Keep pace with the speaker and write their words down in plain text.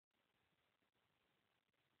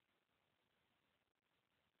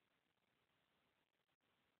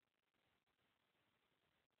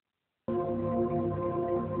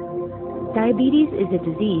Diabetes is a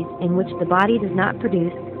disease in which the body does not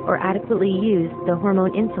produce or adequately use the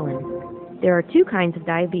hormone insulin. There are two kinds of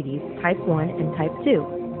diabetes, type 1 and type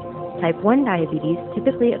 2. Type 1 diabetes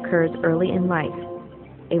typically occurs early in life.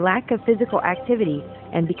 A lack of physical activity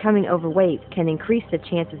and becoming overweight can increase the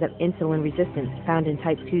chances of insulin resistance found in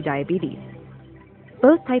type 2 diabetes.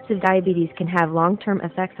 Both types of diabetes can have long-term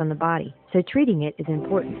effects on the body, so treating it is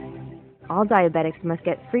important. All diabetics must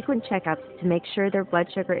get frequent checkups to make sure their blood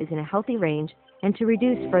sugar is in a healthy range and to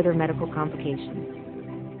reduce further medical complications.